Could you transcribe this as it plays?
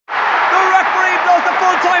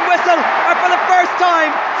whistle, and for the first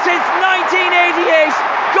time since 1988,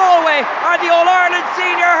 Galway are the All-Ireland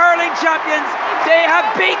Senior Hurling Champions. They have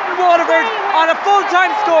beaten Waterford on a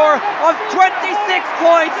full-time score of 26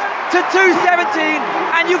 points to 217,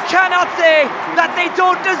 and you cannot say that they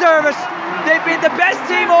don't deserve it. They've been the best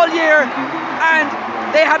team all year, and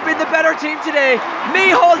they have been the better team today.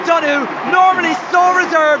 Micheál Donoghue, normally so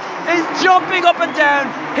reserved, is jumping up and down.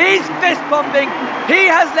 He's fist pumping. He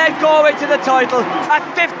has led Galway to the title, a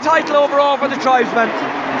 5th title overall for the tribesmen.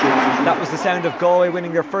 That was the sound of Galway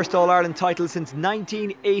winning their first All-Ireland title since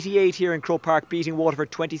 1988 here in Croke Park, beating Waterford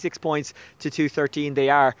 26 points to 213. They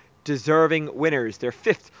are deserving winners, their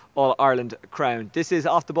 5th All-Ireland crown. This is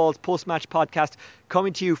Off the Ball's post-match podcast,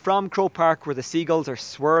 coming to you from Croke Park, where the seagulls are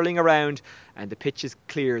swirling around and the pitch is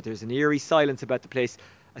clear. There's an eerie silence about the place.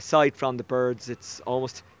 Aside from the birds, it's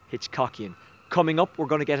almost Hitchcockian. Coming up, we're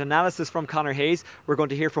going to get analysis from Conor Hayes. We're going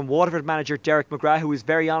to hear from Waterford manager Derek McGrath, who is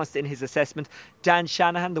very honest in his assessment. Dan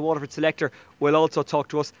Shanahan, the Waterford selector, will also talk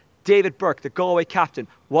to us. David Burke, the Galway captain,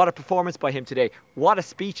 what a performance by him today. What a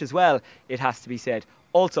speech as well, it has to be said.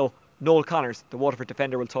 Also, Noel Connors, the Waterford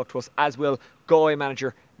defender, will talk to us, as will Galway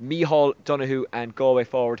manager Micheál Donoghue and Galway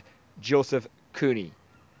forward Joseph Cooney.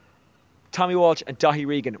 Tommy Walsh and Daithí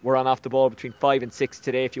Regan were on Off the Ball between 5 and 6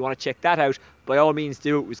 today. If you want to check that out, by all means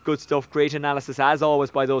do. It was good stuff, great analysis as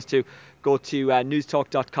always by those two. Go to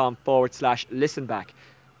newstalk.com/listen back.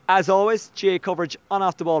 As always, GA coverage on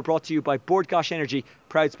Off the Ball brought to you by Bord Gáis Energy,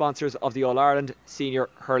 proud sponsors of the All-Ireland Senior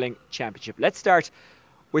Hurling Championship. Let's start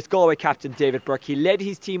with Galway captain David Burke. He led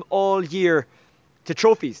his team all year to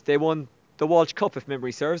trophies. They won the Walsh Cup, if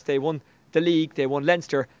memory serves. They won the league, they won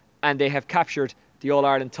Leinster, and they have captured the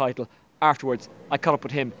All-Ireland title. Afterwards, I caught up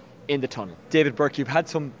with him in the tunnel. David Burke, you've had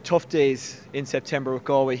some tough days in September with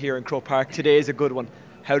Galway here in Croke Park. Today is a good one.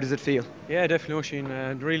 How does it feel? Yeah, definitely,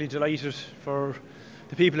 Oisin. Really delighted for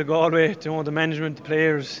the people of Galway, the management, the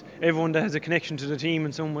players, everyone that has a connection to the team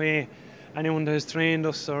in some way. Anyone that has trained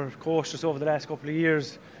us or coached us over the last couple of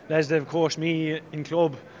years, lads that have coached me in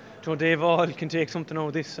club, they've all can take something out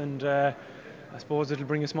of this, and I suppose it'll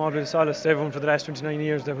bring a small bit of solace to everyone for the last 29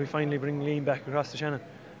 years that we finally bring Liam back across the Shannon.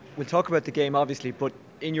 We'll talk about the game obviously, but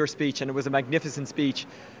in your speech, and it was a magnificent speech,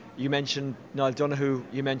 you mentioned Niall Donoghue,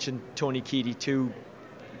 you mentioned Tony Keady, two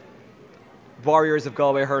warriors of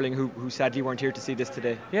Galway hurling who sadly weren't here to see this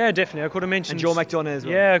today. Yeah, definitely. I could have mentioned... And Joe McDonough as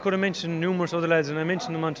well. Yeah, I could have mentioned numerous other lads, and I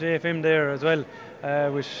mentioned them on Today FM there as well,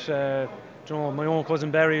 with my own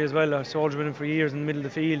cousin Barry as well. I soldiered with him for years in the middle of the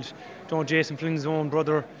field. Jason Flynn's own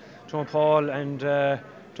brother, Paul, and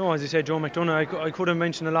as you said, Joe McDonough. I could have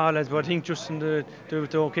mentioned a lot of lads, but I think just in the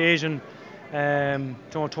occasion,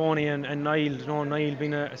 Tony and Niall, Niall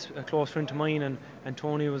being a close friend to mine, and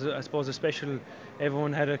Tony was, I suppose, a special.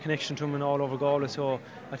 Everyone had a connection to him and all over Galway, so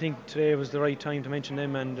I think today was the right time to mention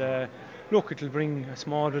them. And look, it'll bring a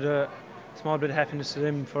small bit of happiness to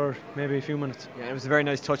them for maybe a few minutes. Yeah, it was a very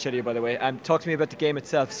nice touch out of you, by the way. Talk to me about the game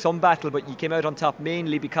itself. Some battle, but you came out on top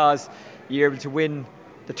mainly because you were able to win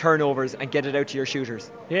the turnovers and get it out to your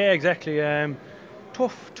shooters. Yeah, exactly.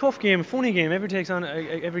 Tough game, funny game. Every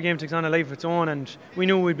game takes on a life of its own, and we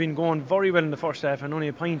knew we'd been going very well in the first half and only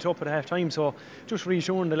a point up at half time, so just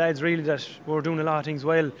reassuring the lads really that we were doing a lot of things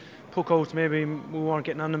well. Puckouts, maybe we weren't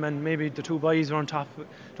getting on them, and maybe the two boys were on top.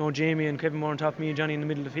 Jamie and Kevin were on top of me and Johnny in the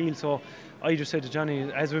middle of the field, so I just said to Johnny,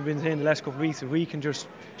 as we've been saying the last couple of weeks, if we can just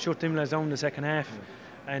shut them lads down in the second half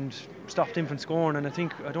and stop them from scoring, and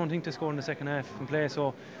I don't think they scored in the second half from play,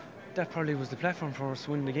 so that probably was the platform for us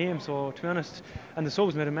to win the game. So to be honest, and the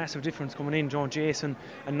subs made a massive difference coming in, Jason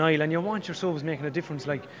and Niall, and you want your subs making a difference.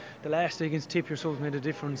 Like the last day against Tip, your subs made a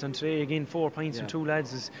difference, and today again 4 points from two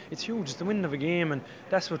lads it's huge. It's the winning of a game, and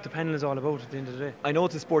that's what the panel is all about at the end of the day. I know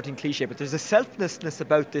it's a sporting cliche, but there's a selflessness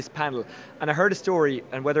about this panel, and I heard a story,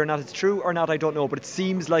 and whether or not it's true or not I don't know, but it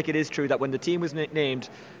seems like it is true, that when the team was named,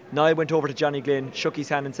 Niall went over to Johnny Glynn, shook his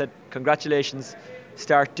hand and said, congratulations,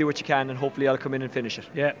 start, do what you can, and hopefully I'll come in and finish it.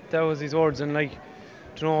 Yeah, that was his words, and I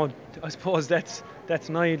suppose that's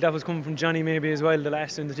Niall. That was coming from Johnny maybe as well. The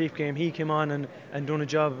last in the Tip game, he came on and done a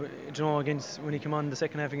job, against when he came on the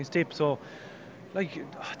second half against Tip. So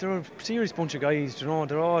they're a serious bunch of guys. They're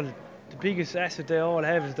all the biggest asset they all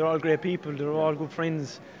have is they're all great people. They're all good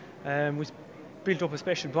friends. We built up a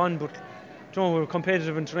special bond, but we were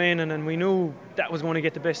competitive in training, and we knew that was going to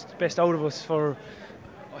get the best out of us for,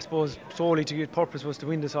 I suppose, solely to get purpose was to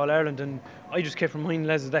win this All-Ireland. And I just kept reminding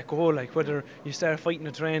lads of that goal, like whether you start fighting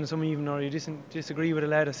a train some evening or you disagree with a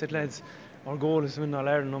lad, I said, lads, our goal is to win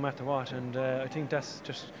All-Ireland no matter what. And I think that's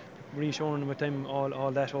just reassuring with them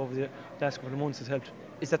all that over the last couple of months has helped.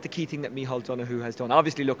 Is that the key thing that Micheál Donoghue has done?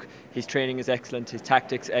 Obviously, look, his training is excellent, his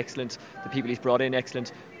tactics excellent, the people he's brought in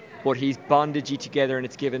excellent. but he's bonded you together and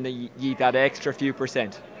it's given ye that extra few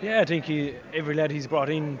percent. Yeah, I think every lad he's brought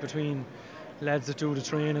in, between lads that do the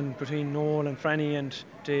training, between Noel and Franny and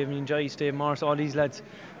Dave Morris, all these lads,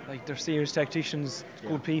 like, they're serious tacticians,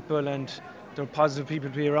 good people, and they're positive people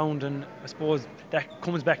to be around. And I suppose that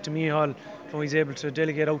comes back to me all, so he's able to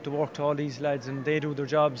delegate out the work to all these lads and they do their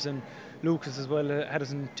jobs. And Lucas as well had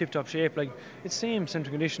us in tip-top shape. Like, it's same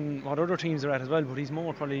central condition what other teams are at as well, but he's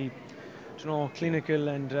more probably, clinical,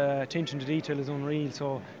 and attention to detail is unreal.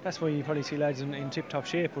 So that's why you probably see lads in tip-top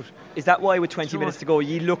shape. But is that why with 20 minutes to go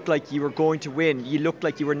you looked like you were going to win, you looked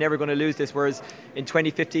like you were never going to lose this, whereas in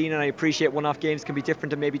 2015, and I appreciate one-off games can be different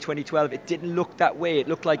than maybe 2012, it didn't look that way? It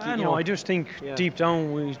looked like I just think deep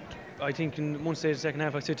down I think in one stage of the second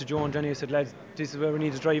half I said to Joe and Jenny, I said, lads, this is where we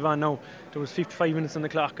need to drive on now. There was 55 minutes on the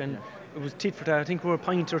clock and it was tit for tat. I think we were a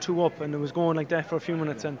point or two up and it was going like that for a few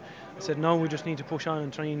minutes, and I said, no, we just need to push on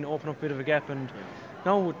and try and open up a bit of a gap. And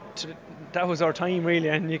now that was our time really,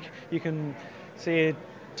 and you can say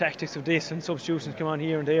tactics of this and substitutions come on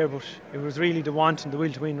here and there, but it was really the want and the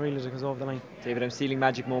will to win really that goes over the line. David, I'm stealing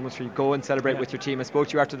magic moments for you. Go and celebrate with your team. I spoke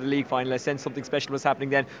to you after the league final. I sensed something special was happening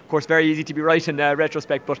then. Of course, very easy to be right in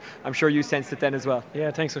retrospect, but I'm sure you sensed it then as well. Yeah,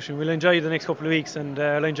 thanks, Oisin. We'll enjoy the next couple of weeks, and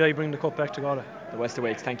I'll enjoy bringing the cup back to Galway. The West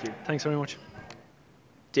awaits. Thank you. Thanks very much.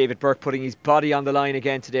 David Burke putting his body on the line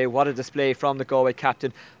again today. What a display from the Galway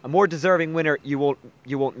captain. A more deserving winner you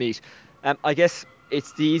won't meet. I guess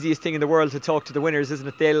it's the easiest thing in the world to talk to the winners, isn't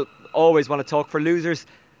it? They'll always want to talk. For losers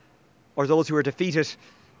or those who are defeated,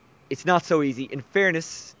 it's not so easy. In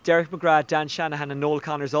fairness, Derek McGrath, Dan Shanahan and Noel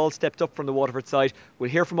Connors all stepped up from the Waterford side. We'll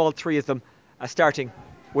hear from all three of them, starting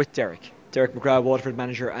with Derek. Derek McGrath, Waterford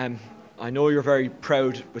manager. I know you're very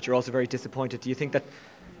proud, but you're also very disappointed. Do you think that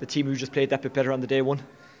the team who just played that bit better on the day won?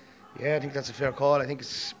 Yeah, I think that's a fair call. I think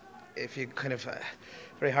it's, if you kind of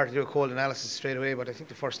very hard to do a cold analysis straight away, but I think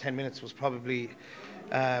the first 10 minutes was probably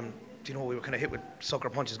we were kind of hit with sucker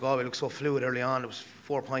punches. Galway looked so fluid early on. It was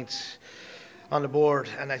 4 points on the board,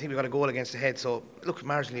 and I think we got a goal against the head. So look,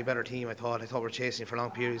 marginally a better team. I thought we were chasing for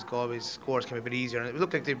long periods. Galway's scores came a bit easier, and it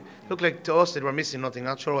looked like to us they were missing nothing.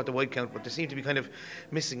 Not sure what the white count, but they seemed to be kind of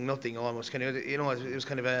missing nothing almost. Kind of, it was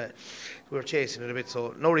kind of we were chasing it a bit.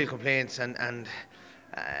 So no real complaints, and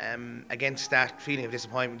against that feeling of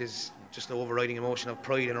disappointment is just the overriding emotion of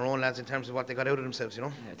pride in our own lads in terms of what they got out of themselves. Yeah,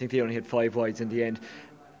 I think they only had 5 wides in the end.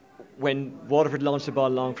 When Waterford launched the ball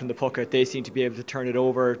long from the pocket, they seemed to be able to turn it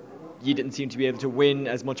over. You didn't seem to be able to win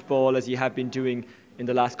as much ball as you have been doing in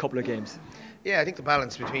the last couple of games. Yeah, I think the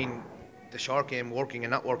balance between the short game working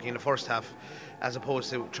and not working in the first half, as opposed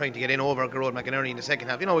to trying to get in over Gerard McInerney in the second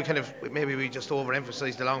half. We just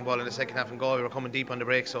overemphasised the long ball in the second half, and Galway were coming deep on the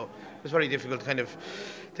break, so it was very difficult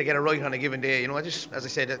to get it right on a given day. As I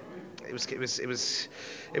said, it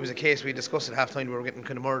was a case we discussed at half time. We were getting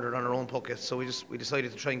kind of murdered on our own pocket, so we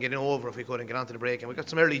decided to try and get in over if we could and get onto the break, and we got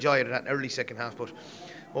some early joy out of that early second half. But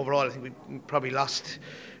overall, I think we probably lost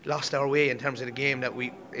our way in terms of the game that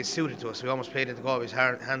is suited to us. We almost played into Galway's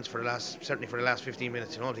hands certainly for the last 15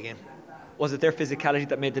 minutes of the game. Was it their physicality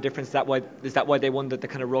that made the difference? Is that why they won the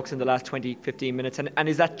kind of rucks in the last 20-15 minutes? And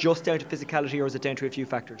is that just down to physicality, or is it down to a few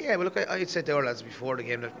factors? Yeah, well, look, I had said to our lads before the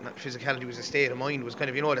game that physicality was a state of mind. Was kind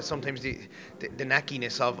of, that sometimes the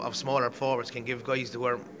knackiness of smaller forwards can give guys who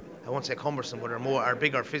are, I won't say cumbersome, but are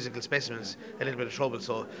bigger physical specimens a little bit of trouble.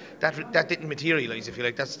 So that didn't materialise, if you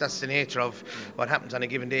like. That's the nature of what happens on a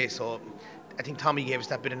given day. So I think Tommy gave us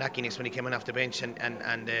that bit of knackiness when he came in off the bench,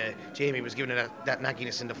 and Jamie was giving it that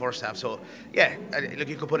knackiness in the first half. So yeah, look,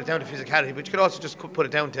 you could put it down to physicality, but you could also just put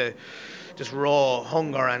it down to just raw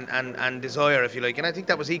hunger and desire, if you like. And I think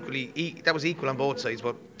that was equal on both sides.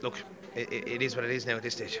 But look, it is what it is now at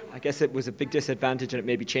this stage. I guess it was a big disadvantage, and it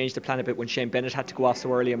maybe changed the plan a bit when Shane Bennett had to go off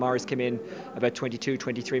so early and Morris came in about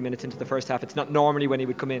 22-23 minutes into the first half. It's not normally when he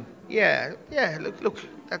would come in. Yeah, look,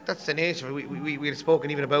 that's the nature. We had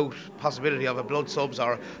spoken even about possibility of a blood subs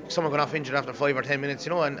or someone going off injured after 5 or 10 minutes,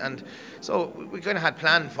 and so we kind of had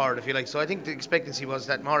planned for it, if you like. So I think the expectancy was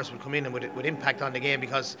that Morris would come in and would impact on the game,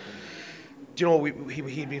 because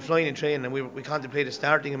he'd been flying in training, and we contemplated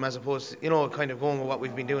starting him as opposed to, kind of going with what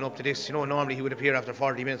we've been doing up to this. Normally he would appear after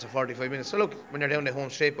 40 minutes or 45 minutes. So look, when you're down the home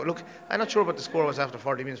straight, but look, I'm not sure what the score was after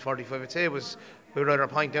 40 minutes, 45. I'd say we were either a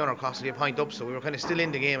point down or costly a point up, so we were kind of still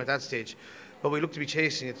in the game at that stage. But we looked to be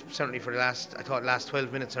chasing it certainly for the last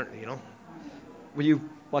 12 minutes, certainly, Will you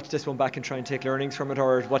watch this one back and try and take learnings from it,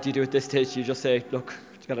 or what do you do at this stage? Do you just say, look,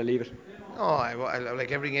 you got to leave it? No, I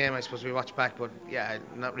like every game, I suppose we watch back, but yeah,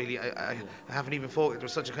 not really. I haven't even focused. There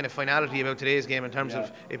was such a kind of finality about today's game in terms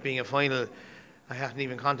of it being a final. I haven't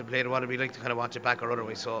even contemplated what it'd be like to kind of watch it back or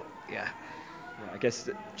otherwise. So yeah, I guess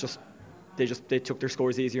just they took their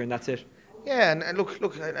scores easier and that's it. Yeah, and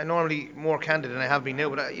look, I'm normally more candid than I have been now,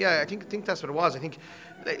 but I think that's what it was. I think,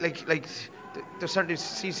 like there certainly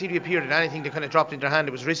seemed to be a period that anything that kind of dropped into their hand,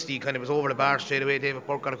 it was risky, kind of was over the bar straight away. David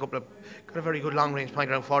Burke got a very good long range point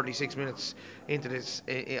around 46 minutes into this,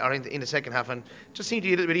 or in the second half, and just seemed to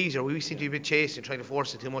be a little bit easier. We seemed to be a bit chased and trying to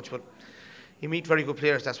force it too much, but you meet very good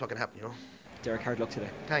players, that's what can happen, Derek, hard luck today.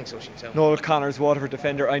 Thanks, Oisin. Noel Connors, Waterford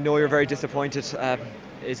defender. I know you're very disappointed.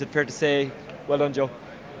 Is it fair to say, well done, Joe?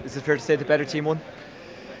 Is it fair to say the better team won?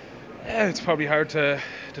 Yeah, it's probably hard to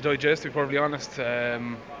digest, to be perfectly honest.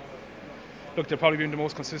 Look, they've probably been the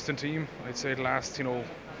most consistent team, I'd say, the last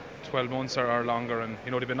 12 months or longer, and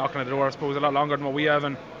they've been knocking at the door, I suppose, a lot longer than what we have,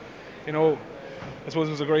 and I suppose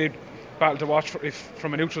it was a great battle to watch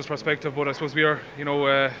from a neutral's perspective, but I suppose we are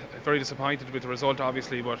very disappointed with the result,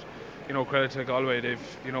 obviously, but credit to Galway,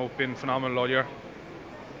 they've been phenomenal all year.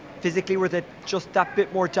 Physically, were they just that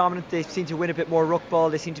bit more dominant? They seem to win a bit more ruck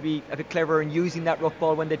ball. They seem to be a bit cleverer in using that ruck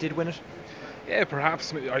ball when they did win it. Yeah,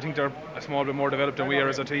 perhaps. I think they're a small bit more developed than we are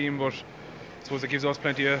as a team, but I suppose it gives us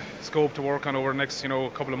plenty of scope to work on over the next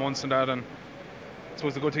couple of months and that. And I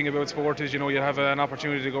suppose the good thing about sport is you have an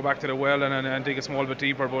opportunity to go back to the well and dig a small bit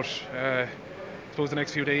deeper. But I suppose the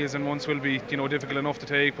next few days and months will be difficult enough to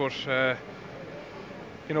take, but.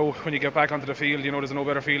 When you get back onto the field, there's no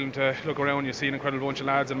better feeling to look around. You see an incredible bunch of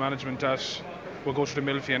lads and management that will go through the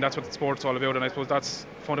mill for you, and that's what the sport's all about. And I suppose that's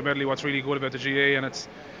fundamentally what's really good about the GA, and it's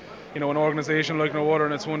an organisation like no other,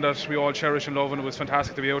 and it's one that we all cherish and love. And it was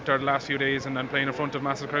fantastic to be out there the last few days and playing in front of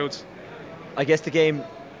massive crowds. I guess the game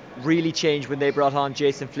really changed when they brought on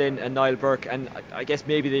Jason Flynn and Niall Burke, and I guess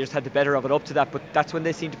maybe they just had the better of it up to that, but that's when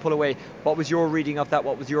they seemed to pull away. What was your reading of that?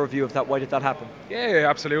 What was your view of that? Why did that happen? Yeah,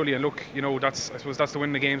 absolutely. And look, I suppose that's the win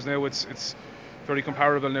in the games now. It's very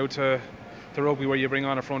comparable now to rugby, where you bring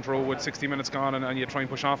on a front row with 60 minutes gone and you try and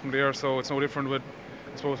push off from there. So it's no different with,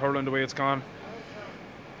 I suppose, hurling the way it's gone.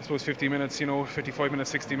 I suppose 50 minutes, 55 minutes,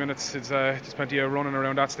 60 minutes, there's plenty of running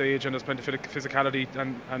around that stage, and there's plenty of physicality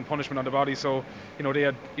and punishment on the body. So, they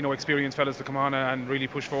had, experienced fellas to come on and really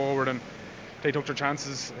push forward, and they took their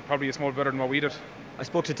chances probably a small bit better than what we did. I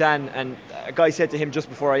spoke to Dan, and a guy said to him just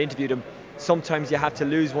before I interviewed him, sometimes you have to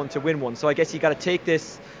lose one to win one. So I guess you got to take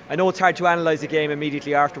this. I know it's hard to analyse a game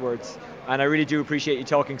immediately afterwards, and I really do appreciate you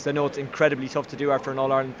talking, because I know it's incredibly tough to do after an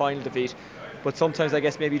All-Ireland final defeat. But sometimes I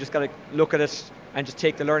guess maybe you just got to look at it and just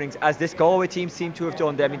take the learnings, as this Galway team seem to have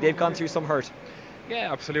done. I mean, they've gone through some hurt.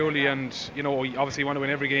 Yeah, absolutely, and obviously you want to win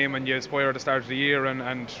every game, and you aspire at the start of the year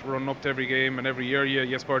and run up to every game, and every year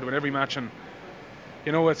you aspire to win every match, and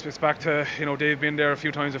it's back to they've been there a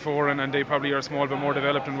few times before, and they probably are a small bit more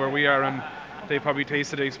developed than where we are, and they probably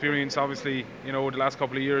tasted the experience obviously the last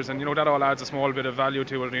couple of years, and that all adds a small bit of value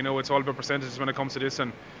to it. It's all about percentages when it comes to this,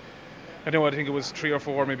 and I think it was 3 or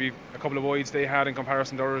 4, maybe a couple of wides they had in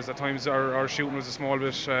comparison to ours. At times our shooting was a small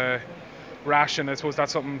bit rash, and I suppose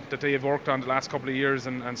that's something that they have worked on the last couple of years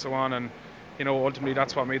and so on, and ultimately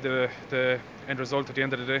that's what made the end result at the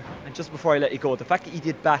end of the day. And just before I let you go, the fact that you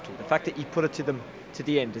did battle, the fact that you put it to them to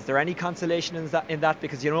the end, is there any consolation in that?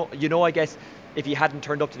 Because I guess if you hadn't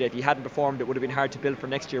turned up today, if you hadn't performed, it would have been hard to build for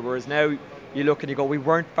next year, whereas now you look and you go, we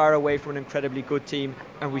weren't far away from an incredibly good team,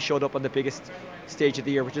 and we showed up on the biggest stage of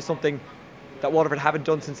the year, which is something that Waterford haven't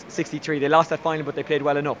done since '63. They lost that final, but they played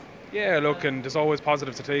well enough. Yeah, look, and there's always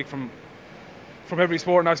positives to take from every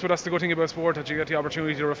sport, and I suppose that's the good thing about sport, that you get the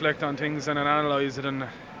opportunity to reflect on things and analyse it, and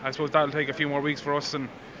I suppose that'll take a few more weeks for us, and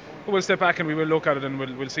we'll step back and we will look at it, and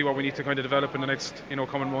we'll see what we need to kind of develop in the next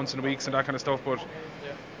coming months and weeks and that kind of stuff. But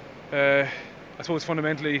I suppose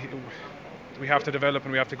fundamentally we have to develop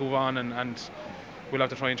and we have to go on, and we'll have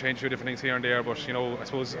to try and change a few different things here and there, but I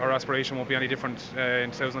suppose our aspiration won't be any different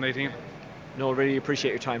in 2018. No, really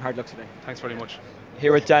appreciate your time. Hard luck today. Thanks very much.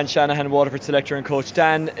 Here with Dan Shanahan, Waterford selector and coach.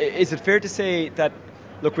 Dan, is it fair to say that,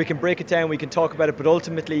 look, we can break it down, we can talk about it, but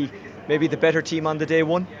ultimately maybe the better team on the day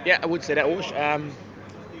won? Yeah, I would say that, Osh.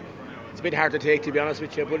 It's a bit hard to take, to be honest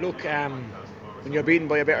with you, but look, when you're beaten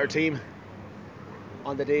by a better team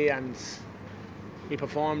on the day, and we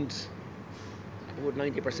performed about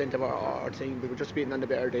 90% of our team, we were just beaten on the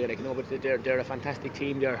better day, but they're a fantastic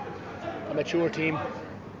team, they're a mature team,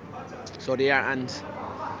 so they are, and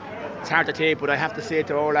it's hard to take, but I have to say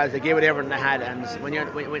to all lads, they gave it everything they had, and when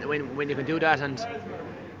you can do that, and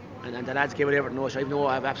the lads gave it everything.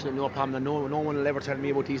 I have absolutely no problem, and no one will ever tell me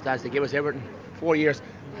about these lads. They gave us everything. 4 years,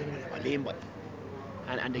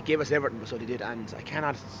 and they gave us everything, so they did, and I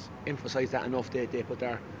cannot emphasise that enough. They put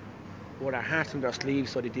their hearts on their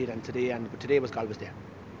sleeves, so they did, and today was Galway's day.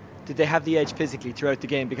 Did they have the edge physically throughout the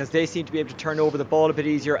game? Because they seem to be able to turn over the ball a bit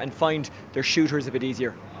easier and find their shooters a bit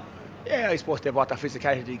easier. Yeah, I suppose they brought that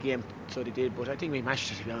physicality to the game, so they did. But I think we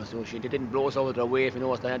matched it, to be honest with you. They didn't blow us out of their way. If you know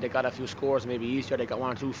what they got a few scores maybe easier. They got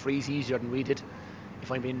 1 or 2 frees easier than we did.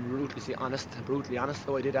 If I'm being brutally honest,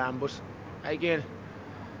 so I did. But again,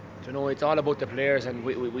 it's all about the players. And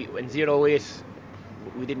we in 0-8,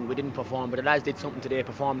 we didn't perform. But the lads did something today.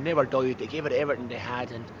 Performed, never died. They gave it everything they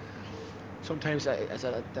had. And sometimes, as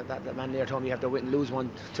that man there told me, you have to lose one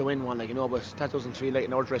to win one. But that doesn't feel like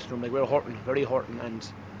in our dressing room. We're hurting, very hurting.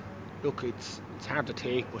 And look, it's hard to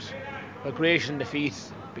take, but we're great in defeat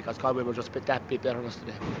because Galway were just that bit better than us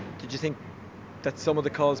today. Did you think that some of the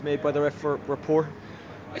calls made by the ref were poor?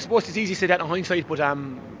 I suppose it's easy to say that in hindsight, but I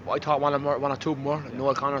thought one or two more.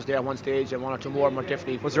 Noel Connors there at one stage, and 1 or 2 more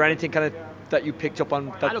definitely. Was there anything kind of that you picked up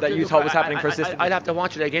on that you thought was happening persistently? I'd have to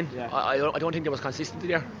watch it again. Yeah. I don't think there was consistency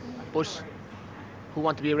there, but who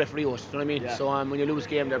want to be a referee? You know what I mean? Yeah. So when you lose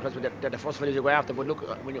game, they're the first village you go after. But look,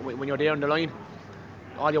 when you're there on the line,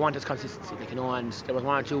 all you want is consistency, and there was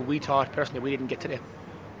 1 or 2 we thought personally we didn't get today.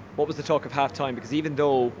 What was the talk of half time? Because even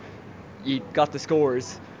though you got the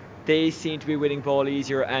scores, they seem to be winning ball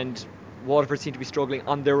easier, and Waterford seem to be struggling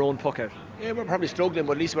on their own puck out. Yeah, we're probably struggling,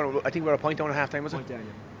 but at least I think we're a point down at half time, was it? Down,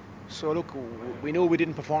 yeah. So look, we knew we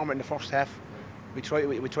didn't perform in the first half. We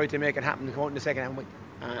tried to make it happen in the second half,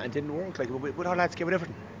 and it didn't work. But our lads gave it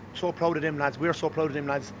everything. So proud of them lads. We're so proud of them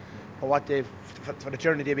lads for what for the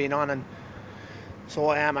journey they've been on, and so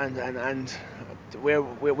I am, and where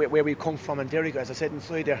we come from. And Derek, as I said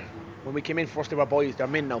inside there, when we came in first, they were boys. They're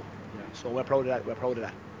men now. Yeah. So we're proud of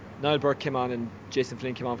that. Niall Burke came on and Jason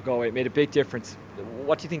Flynn came on for Galway. It made a big difference.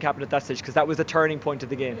 What do you think happened at that stage? Because that was the turning point of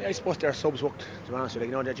the game. Yeah, I suppose their subs worked, to be honest with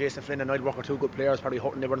you. Jason Flynn and Niall Burke are 2 good players, probably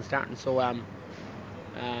hurting they weren't starting. So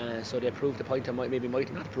so they proved the point to Mighty,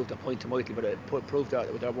 not proved the point to Mighty, but it proved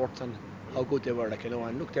their worth and how good they were.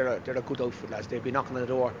 And look, they're a good outfit, lads. They've been knocking on the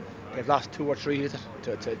door. They've lost 2 or 3, is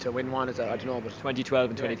it, to win one? Is it? I don't know, but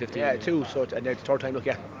 2012 and 2015. Yeah, 2. So and it's third time look,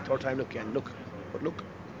 and look,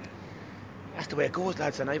 that's the way it goes,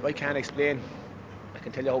 lads. And I can't explain. I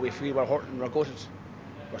can tell you how we feel. We're hurting, we're gutted.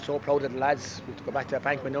 We're so proud of the lads. We have to go back to the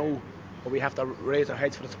bank. We know, but we have to raise our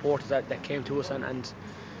heads for the supporters that came to us and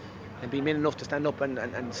be men enough to stand up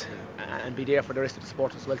and be there for the rest of the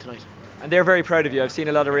supporters as well tonight. And they're very proud of you. I've seen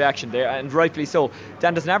a lot of reaction there, and rightfully so.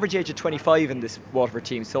 Dan, there's an average age of 25 in this Waterford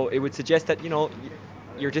team, so it would suggest that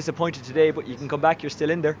you're disappointed today, but you can come back. You're still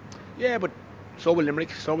in there. Yeah, but so will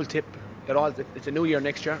Limerick, so will Tip. It's a new year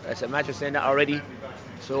next year. Imagine saying that already.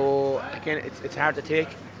 So again, it's hard to take.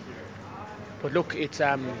 But look,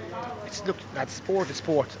 that's sport is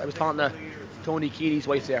sport. I was talking to Tony Keely's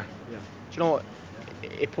wife there. Yeah.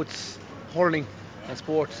 It puts hurling and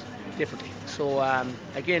sport differently. So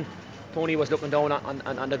again, Tony was looking down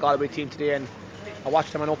on the Galway team today, and I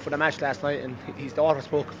watched him on up for the match last night, and his daughter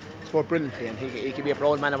spoke brilliantly, and he could be a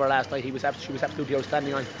proud man of her last night. She was absolutely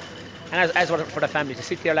outstanding on. And as for the family, to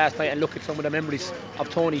sit there last night and look at some of the memories of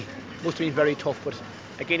Tony must have been very tough. But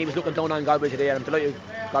again, he was looking down on Galway today, and I'm delighted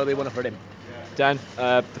Galway won it for them. Dan,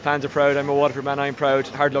 the fans are proud. I'm a Waterford man. I'm proud.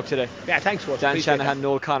 Hard luck today. Yeah, thanks for it. Dan Shanahan,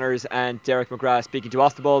 Noel Connors and Derek McGrath speaking to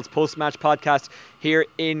Off the Ball's post-match podcast here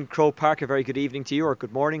in Croke Park. A very good evening to you, or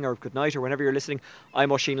good morning, or good night, or whenever you're listening.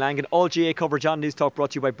 I'm Oisin Langan. All GA coverage on News Talk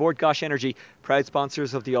brought to you by Bord Gosh Energy, proud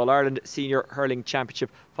sponsors of the All-Ireland Senior Hurling Championship.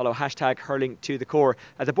 Follow hashtag hurling to the core.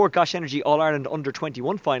 At the Bord Gosh Energy All-Ireland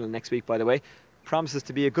Under-21 final next week, by the way, promises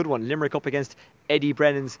to be a good one. Limerick up against Eddie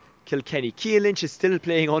Brennan's Kilkenny. Cian Lynch is still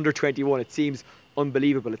playing under-21. It seems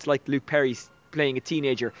unbelievable. It's like Luke Perry playing a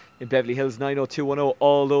teenager in Beverly Hills 90210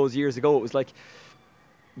 all those years ago. It was like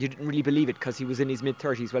you didn't really believe it because he was in his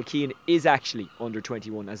mid-30s. Well, Cian is actually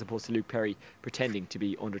under-21 as opposed to Luke Perry pretending to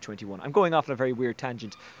be under-21. I'm going off on a very weird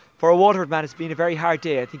tangent. For a Waterford man, it's been a very hard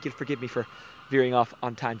day. I think you'll forgive me for veering off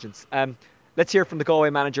on tangents. Let's hear from the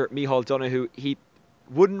Galway manager, Micheál Donoghue. He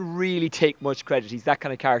wouldn't really take much credit. He's that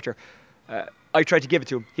kind of character. I tried to give it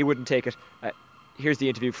to him. He wouldn't take it. Here's the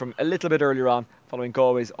interview from a little bit earlier on, following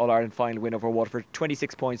Galway's All-Ireland final win over Waterford.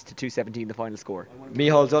 26 points to 217, the final score.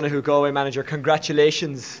 Micheál Donoghue, Galway manager,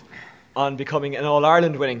 congratulations on becoming an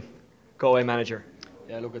All-Ireland winning Galway manager.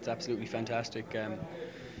 Yeah, look, it's absolutely fantastic.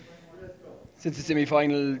 Since the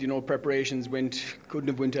semi-final, preparations couldn't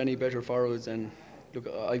have went any better for us. And look,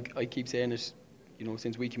 I keep saying it,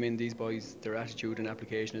 since we came in, these boys, their attitude and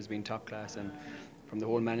application has been top class. And from the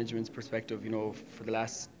whole management's perspective, for the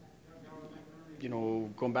last,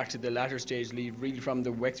 going back to the latter stage lead, really from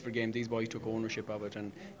the Wexford game, these boys took ownership of it.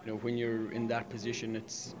 And when you're in that position,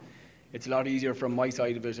 it's a lot easier from my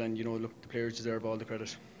side of it. And look, the players deserve all the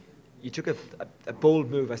credit. you took a bold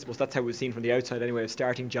move, I suppose that's how it was seen from the outside anyway, of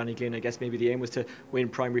starting Johnny Glynn. I guess maybe the aim was to win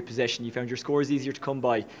primary possession. You found your scores easier to come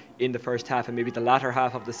by in the first half, and maybe the latter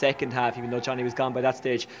half of the second half, even though Johnny was gone by that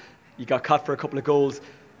stage, you got caught for a couple of goals.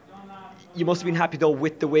 You must have been happy though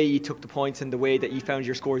with the way you took the points and the way that you found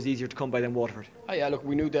your scores easier to come by than Waterford. Yeah, look,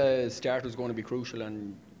 we knew the start was going to be crucial,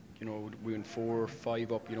 and we went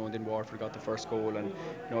 4-5 up, and then Waterford got the first goal, and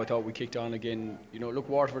I thought we kicked on again. Look,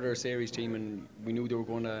 Waterford are a series team, and we knew they were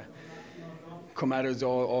going to come at us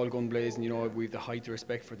all gun blazing. We've the height of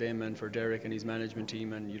respect for them and for Derek and his management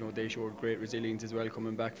team, and they showed great resilience as well,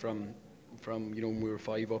 coming back from when we were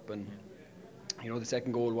 5 up, and the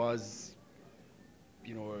second goal was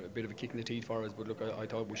a bit of a kick in the teeth for us, but look, I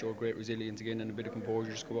thought we showed great resilience again and a bit of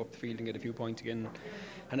composure, just go up the field and get a few points again.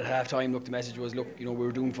 And at half time, look, the message was, look, we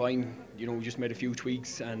were doing fine, we just made a few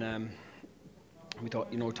tweaks, and we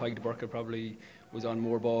thought, Tyke Burke probably was on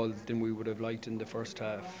more balls than we would have liked in the first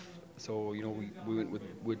half, so we went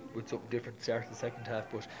with something different to start the second half.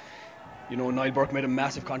 But Niall Burke made a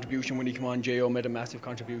massive contribution when he came on, J.O. made a massive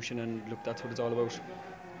contribution, and look, that's what it's all about.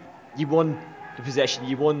 You won the possession,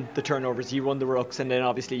 you won the turnovers, you won the rucks, and then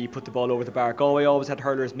obviously you put the ball over the bar. Galway always had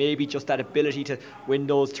hurlers, maybe just that ability to win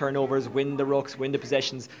those turnovers, win the rucks, win the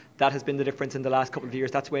possessions. That has been the difference in the last couple of years.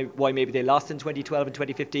 That's why maybe they lost in 2012 and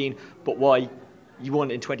 2015, but why you won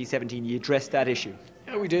in 2017. You addressed that issue.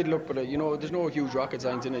 Yeah, we did, look, but there's no huge rocket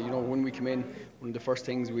science in it. When we came in, one of the first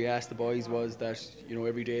things we asked the boys was that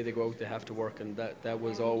every day they go out, they have to work, and that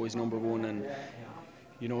was always number one, and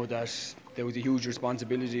that there was a huge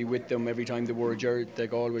responsibility with them every time they wore the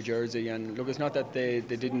Galway jersey. And look, it's not that they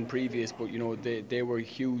didn't previous, but they were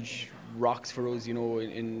huge rocks for us,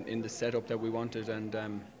 in the setup that we wanted.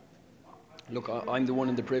 And look, I'm the one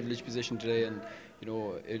in the privileged position today, and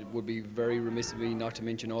it would be very remiss of me not to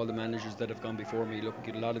mention all the managers that have gone before me. Look,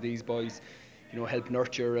 a lot of these boys help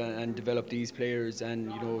nurture and develop these players,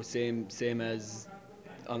 and same as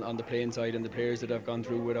on the playing side, and the players that have gone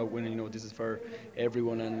through without winning, this is for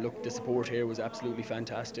everyone. And look, the support here was absolutely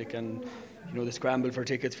fantastic, and the scramble for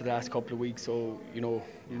tickets for the last couple of weeks, so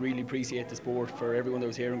we really appreciate the support for everyone that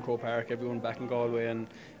was here in Croke Park, everyone back in Galway, and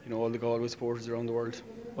all the Galway supporters around the world.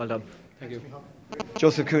 Well done. Thank you.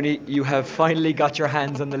 Joseph Cooney, you have finally got your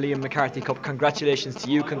hands on the Liam McCarthy Cup. Congratulations to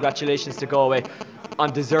you, congratulations to Galway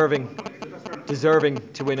on deserving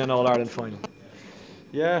to win an All-Ireland final.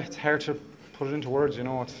 Yeah, it's hard to put it into words,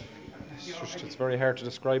 it's very hard to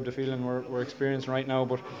describe the feeling we're experiencing right now,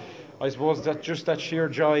 but I suppose that just that sheer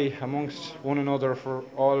joy amongst one another for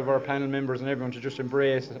all of our panel members and everyone to just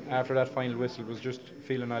embrace after that final whistle was just a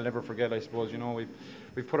feeling I'll never forget. I suppose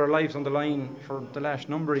we've put our lives on the line for the last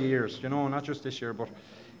number of years, not just this year, but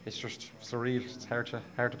it's just surreal. It's hard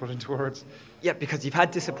to put into words. Yeah, because you've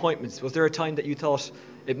had disappointments. Was there a time that you thought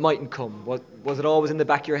it mightn't come? Was it always in the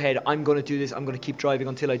back of your head, I'm going to do this, I'm going to keep driving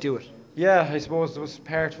until I do it? Yeah, I suppose there was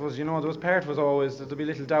always, there'd be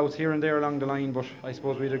little doubts here and there along the line, but I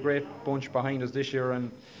suppose we had a great bunch behind us this year,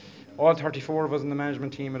 and all 34 of us in the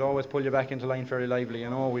management team would always pull you back into line fairly lively.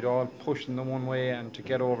 We'd all push in the one way and to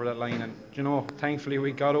get over that line, and thankfully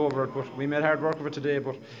we got over it, but we made hard work of it today.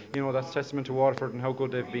 But that's testament to Waterford and how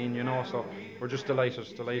good they've been. So we're just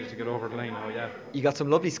delighted to get over the line now. Yeah, you got some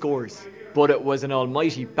lovely scores, but it was an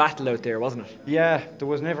almighty battle out there, wasn't it? Yeah, there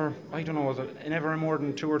was never, was it never more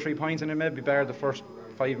than 2 or 3 points in it, maybe bar the first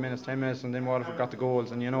 5 minutes, 10 minutes, and then Waterford got the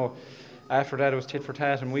goals, and after that it was tit for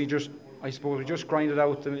tat, and we just grinded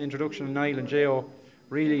out the introduction of Niall and J.O.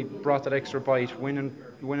 really brought that extra bite, winning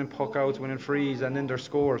puck outs, winning frees, and then their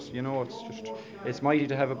scores. It's mighty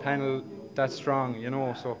to have a panel that strong,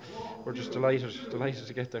 so we're just delighted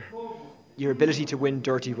to get there. Your ability to win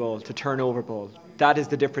dirty ball, to turn over ball, that is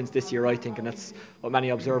the difference this year, I think, and that's what many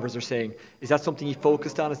observers are saying. Is that something you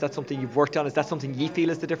focused on? Is that something you've worked on? Is that something you feel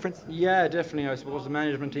is the difference? Yeah, definitely. I suppose the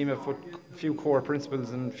management team have put a few core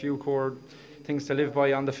principles and a few core things to live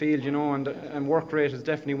by on the field, and work rate is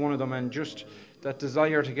definitely one of them, and just that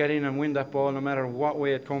desire to get in and win that ball no matter what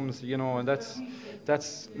way it comes, and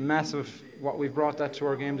that's massive. What we've brought that to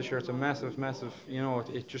our game this year, it's a massive,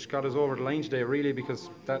 it just got us over the line today, really, because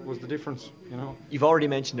that was the difference, You've already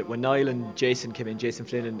mentioned it, when Niall and Jason came in, Jason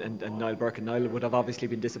Flynn and Niall Burke, and Niall would have obviously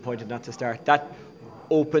been disappointed not to start. That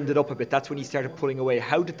opened it up a bit. That's when he started pulling away.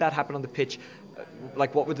 How did that happen on the pitch?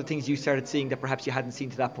 What were the things you started seeing that perhaps you hadn't seen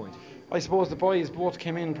to that point? I suppose the boys both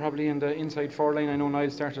came in probably in the inside forward line. I know Niall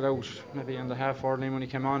started out maybe in the half forward line when he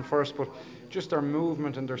came on first, but just their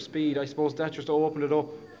movement and their speed, I suppose that just opened it up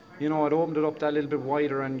it opened it up that little bit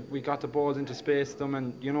wider, and we got the balls into space to them.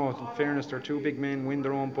 And in fairness, they're two big men, win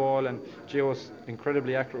their own ball, and Gio's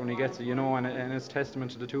incredibly accurate when he gets it. And it's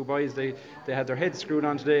testament to the two boys. They had their heads screwed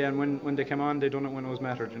on today, and when they came on, they done it when it was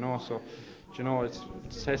mattered. So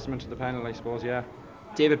it's testament to the panel, I suppose. Yeah.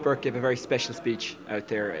 David Burke gave a very special speech out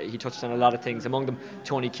there. He touched on a lot of things, among them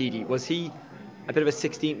Tony Keady. Was he a bit of a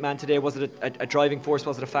 16th man today? Was it a driving force?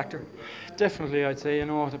 Was it a factor? Definitely, I'd say.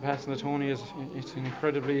 The passing of Tony it's an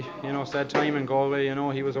incredibly sad time in Galway.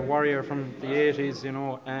 He was a warrior from the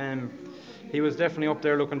 80s. He was definitely up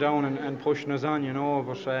there looking down and pushing us on.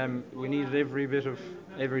 But we needed every bit of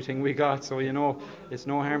everything we got. So it's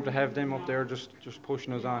no harm to have them up there just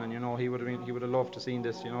pushing us on. And he would have loved to seen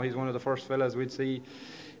this. He's one of the first fellas we'd see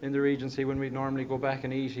in the Regency when we'd normally go back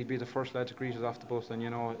and eat. He'd be the first lad to greet us off the bus, and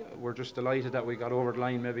we're just delighted that we got over the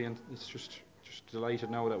line maybe, and it's just delighted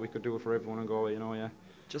now that we could do it for everyone in Galway. Yeah.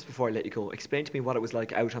 Just before I let you go, explain to me what it was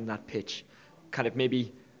like out on that pitch, kind of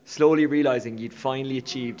maybe slowly realising you'd finally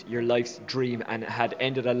achieved your life's dream and had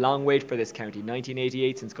ended a long wait for this county,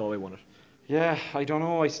 1988 since Galway won it. Yeah, I don't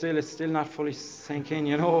know, it's still not fully sink in,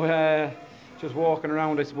 just walking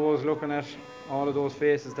around, I suppose, looking at all of those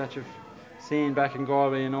faces that you've seen back in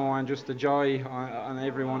Galway, and just the joy on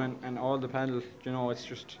everyone and all the panel,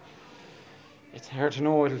 it's hard to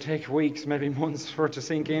know. It'll take weeks, maybe months for it to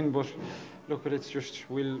sink in, but look, it's just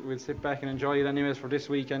we'll sit back and enjoy it anyways for this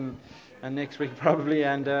week and next week probably,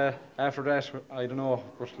 and after that I don't know,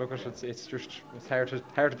 but look, it's hard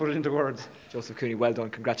to put it into words. Joseph Cooney, well done,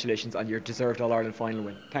 congratulations on your deserved All-Ireland final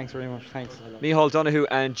win. Thanks very much. Thanks. Micheál Donoghue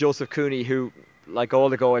and Joseph Cooney, who, like all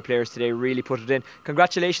the Galway players today, really put it in.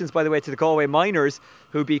 Congratulations, by the way, to the Galway Miners,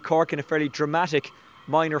 who beat Cork in a fairly dramatic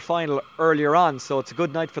minor final earlier on. So it's a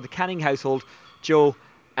good night for the Canning household. Joe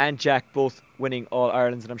and Jack both winning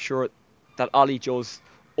All-Irelands, and I'm sure that Ollie, Joe's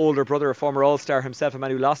older brother, a former All-Star himself, a man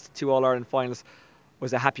who lost 2 All-Ireland finals,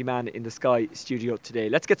 was a happy man in the Sky studio today.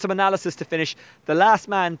 Let's get some analysis to finish. The last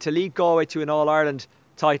man to lead Galway to an All-Ireland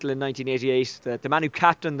title in 1988, the man who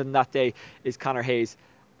captained them that day, is Conor Hayes,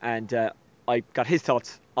 and I got his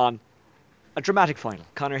thoughts on a dramatic final.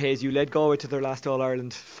 Conor Hayes, you led Galway to their last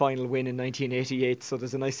All-Ireland final win in 1988, so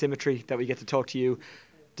there's a nice symmetry that we get to talk to you.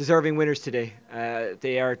 Deserving winners today.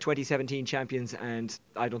 They are 2017 champions, and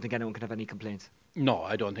I don't think anyone can have any complaints. No,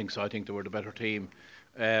 I don't think so. I think they were the better team.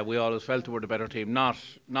 We always felt they were the better team. Not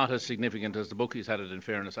as significant as the bookies had it, in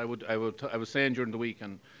fairness. I was saying during the week,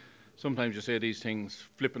 and sometimes you say these things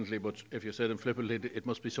flippantly, but if you say them flippantly, it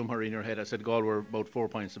must be somewhere in your head. I said Galway were about 4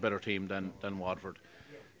 points the better team than Waterford.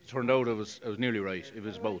 It turned out I was nearly right. It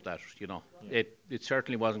was about that, It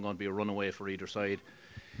certainly wasn't going to be a runaway for either side.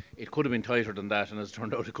 It could have been tighter than that, and as it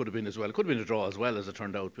turned out, it could have been as well. It could have been a draw as well, as it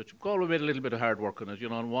turned out. But Galway made a little bit of hard work on it,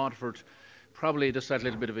 and Waterford probably just that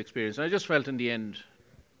little bit of experience. And I just felt in the end,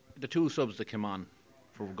 the 2 subs that came on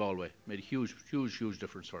for Galway made a huge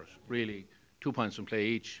difference for us. Really, 2 points from play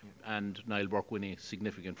each, and Niall Burke winning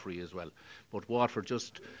significant free as well. But Waterford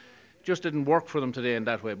just didn't work for them today in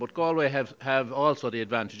that way. But Galway have also the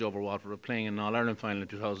advantage over Waterford of playing an All-Ireland final in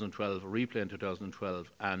 2012, a replay in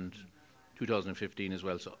 2012, and 2015 as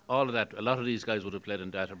well. So all of that, a lot of these guys would have played in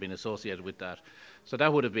that or been associated with that. So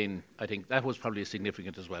that would have been, I think, that was probably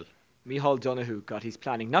significant as well. Micheál Donoghue got his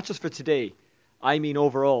planning, not just for today, I mean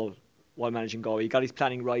overall, while managing Galway. He got his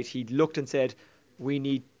planning right. He looked and said, we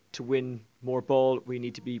need to win more ball, we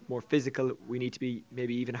need to be more physical, we need to be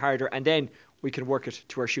maybe even harder, and then we can work it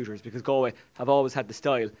to our shooters, because Galway have always had the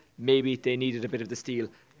style. Maybe they needed a bit of the steel,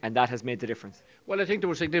 and that has made the difference. Well, I think there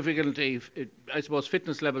were significantly, I suppose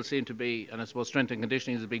fitness levels seem to be, and I suppose strength and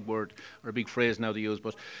conditioning is a big word, or a big phrase now to use,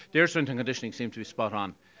 but their strength and conditioning seem to be spot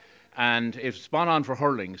on. And if spot on for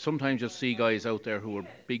hurling, sometimes you'll see guys out there who are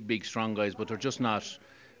big, strong guys, but they're just not.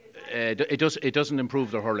 It doesn't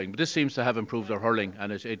improve their hurling. But this seems to have improved their hurling,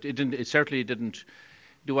 and it certainly didn't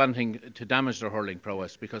do anything to damage their hurling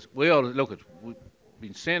prowess. Because we all look at, we've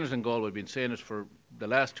been saying it in Galway, we've been saying it for the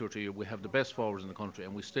last 2 or 3 years. We have the best forwards in the country,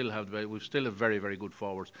 and we still have very, very good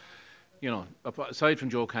forwards. Aside from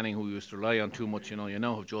Joe Canning, who we used to rely on too much, you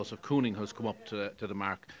now have Joseph Cooney, who's come up to the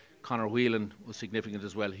mark. Conor Whelan was significant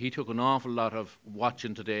as well. He took an awful lot of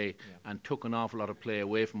watching today and took an awful lot of play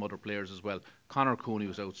away from other players as well. Conor Cooney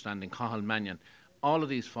was outstanding. Cathal Mannion. All of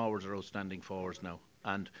these forwards are outstanding forwards now.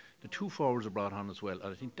 And the 2 forwards are brought on as well.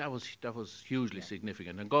 And I think that was hugely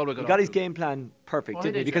significant. And Galway got his game plan perfect,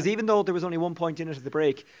 didn't he? Because even though there was only 1 point in it at the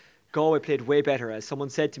break, Galway played way better. As someone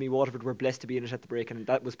said to me, Waterford were blessed to be in it at the break, and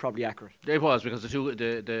that was probably accurate. It was, because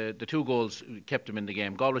the 2 goals kept them in the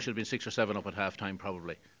game. Galway should have been 6 or 7 up at half time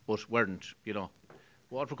probably, but weren't.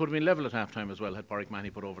 Waterford could have been level at half time as well had Pádraig Mahony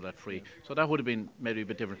put over that free. So that would have been maybe a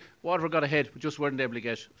bit different. Waterford got ahead, but just weren't able to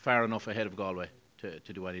get far enough ahead of Galway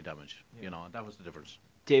to do any damage. And that was the difference.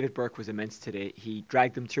 David Burke was immense today. He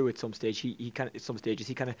dragged them through at some stage. He kind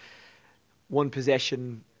of won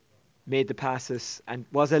possession, made the passes, and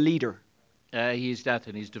was a leader. He's that,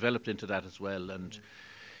 and he's developed into that as well. And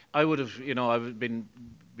I would have, I've been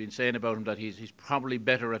saying about him that he's probably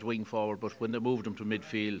better at wing forward, but when they moved him to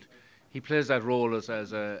midfield, he plays that role as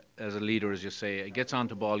a leader, as you say. He gets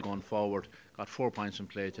onto ball going forward. Got 4 points in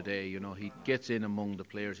play today. He gets in among the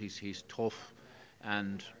players. He's tough,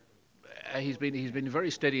 and he's been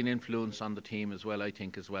very steady in influence on the team as well. I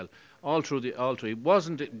think as well. All through. He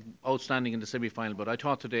wasn't outstanding in the semi-final, but I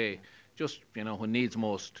thought today, just when needs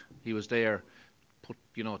most, he was there.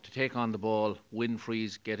 To take on the ball, win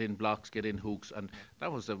frees, get in blocks, get in hooks, and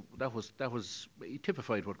that was he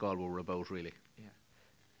typified what Galway were about, really. Yeah.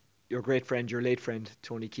 Your great friend, your late friend,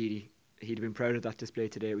 Tony Keady, he'd have been proud of that display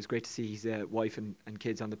today. It was great to see his wife and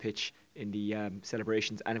kids on the pitch in the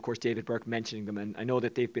celebrations, and of course David Burke mentioning them. And I know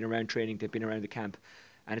that they've been around training, they've been around the camp,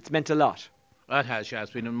 and it's meant a lot. It has, yeah.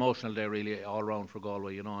 It's been emotional there, really, all round for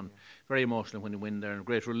Galway, and very emotional when you win there, and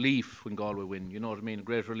great relief when Galway win, you know what I mean?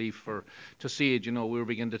 Great relief to see it, we were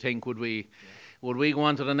beginning to think, would we go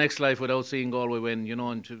on to the next life without seeing Galway win,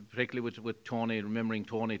 and particularly with Tony, remembering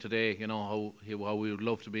Tony today, how we would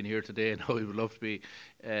love to be here today and how we would love to be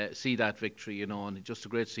see that victory, and just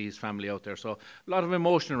great to see his family out there. So a lot of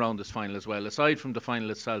emotion around this final as well, aside from the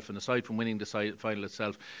final itself and aside from winning the final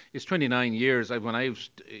itself. It's 29 years. When I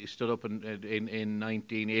stood up in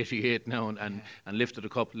 1988 now and lifted a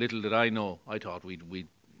cup, little did I know, I thought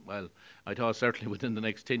I thought certainly within the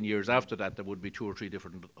next 10 years after that there would be two or three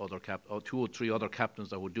other captains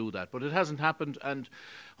that would do that. But it hasn't happened, and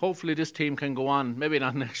hopefully this team can go on. Maybe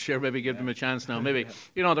not next year, maybe give them a chance now. Maybe,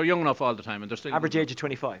 they're young enough all the time. And they're still average age of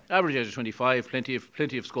 25. Average age of 25, plenty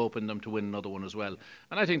of scope in them to win another one as well.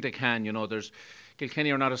 And I think they can, there's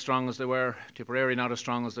Kilkenny are not as strong as they were, Tipperary not as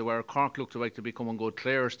strong as they were, Cork looked like to be coming good,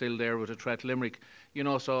 Clare still there with a threat, Limerick,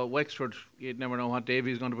 so Wexford, you'd never know what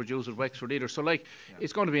Davy's going to produce at Wexford either. So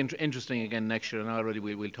it's going to be interesting again next year, and already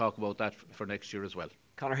we'll talk about that for next year as well.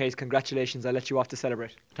 Conor Hayes, congratulations. I'll let you off to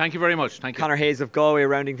celebrate. Thank you very much. Thank you. Conor Hayes of Galway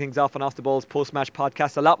rounding things off on Off the Ball's post-match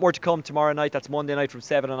podcast. A lot more to come tomorrow night. That's Monday night from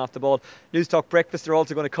 7 on Off the Ball. News Talk Breakfast are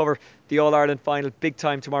also going to cover the All-Ireland final big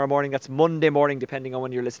time tomorrow morning. That's Monday morning, depending on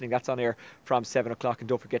when you're listening. That's on air from 7 o'clock. And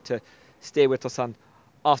don't forget to stay with us on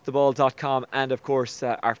offtheball.com and, of course,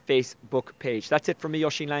 our Facebook page. That's it from me,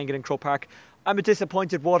 Oisin Langan in Croke Park. I'm a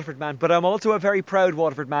disappointed Waterford man, but I'm also a very proud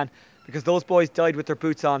Waterford man because those boys died with their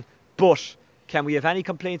boots on. But can we have any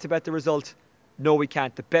complaints about the result? No, we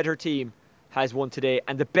can't. The better team has won today,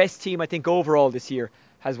 and the best team, I think, overall this year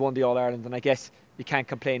has won the All-Ireland, and I guess you can't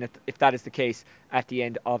complain if that is the case at the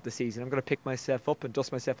end of the season. I'm going to pick myself up and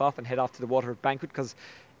dust myself off and head off to the Waterford banquet because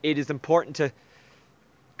it is important to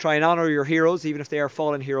try and honour your heroes, even if they are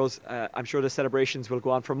fallen heroes. I'm sure the celebrations will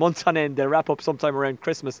go on for months on end. They'll wrap up sometime around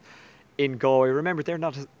Christmas in Galway. Remember, they're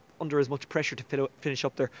not under as much pressure to finish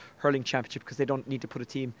up their hurling championship because they don't need to put a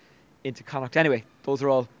team into Connacht. Anyway, those are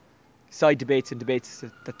all side debates and debates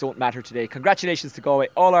that don't matter today. Congratulations to Galway,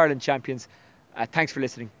 All-Ireland champions. Thanks for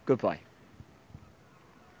listening. Goodbye.